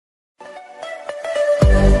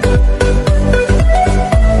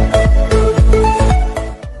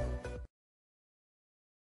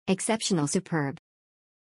Exceptional, superb.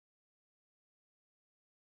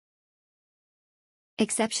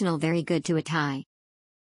 Exceptional, very good to a tie.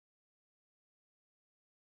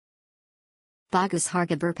 Bagus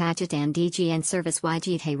harga berpacutan DGN service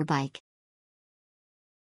wajib terbaik.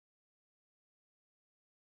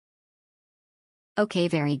 Okay,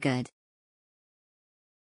 very good.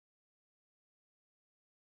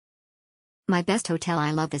 My best hotel,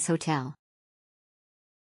 I love this hotel.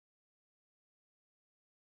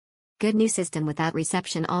 Good new system without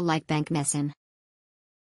reception, all like bank mesin.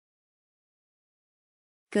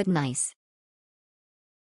 Good, nice.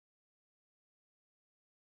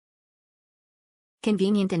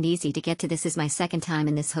 Convenient and easy to get to. This is my second time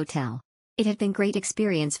in this hotel. It had been great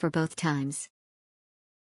experience for both times.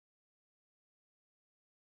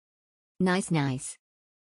 Nice, nice.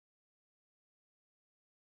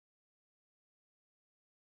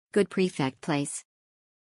 Good prefect place.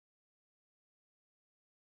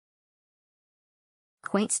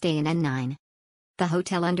 Quaint stay in N9. The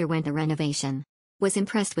hotel underwent a renovation. Was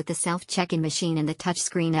impressed with the self-check-in machine and the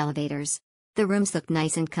touchscreen elevators. The rooms looked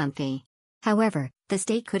nice and comfy. However, the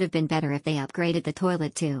state could have been better if they upgraded the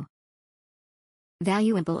toilet too.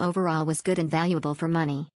 Valuable overall, was good and valuable for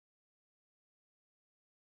money.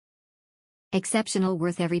 Exceptional,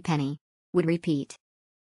 worth every penny. Would repeat.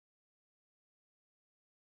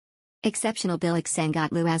 Exceptional, bilik sangat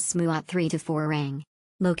luas smuat 3 to 4 orang.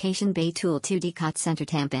 Location Baitul 2 Dekat Center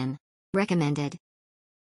Tampin. Recommended.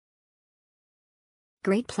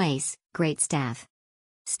 Great place, great staff.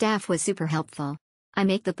 Staff was super helpful. I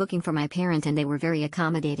make the booking for my parent and they were very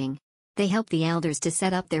accommodating. They helped the elders to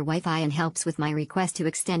set up their Wi-Fi and helps with my request to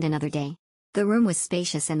extend another day. The room was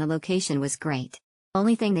spacious and the location was great.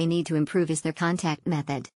 Only thing they need to improve is their contact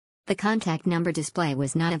method. The contact number display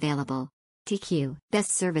was not available. TQ,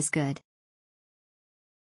 best service, good.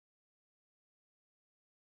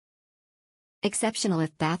 Exceptional,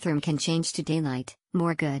 if bathroom can change to daylight,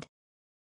 more good.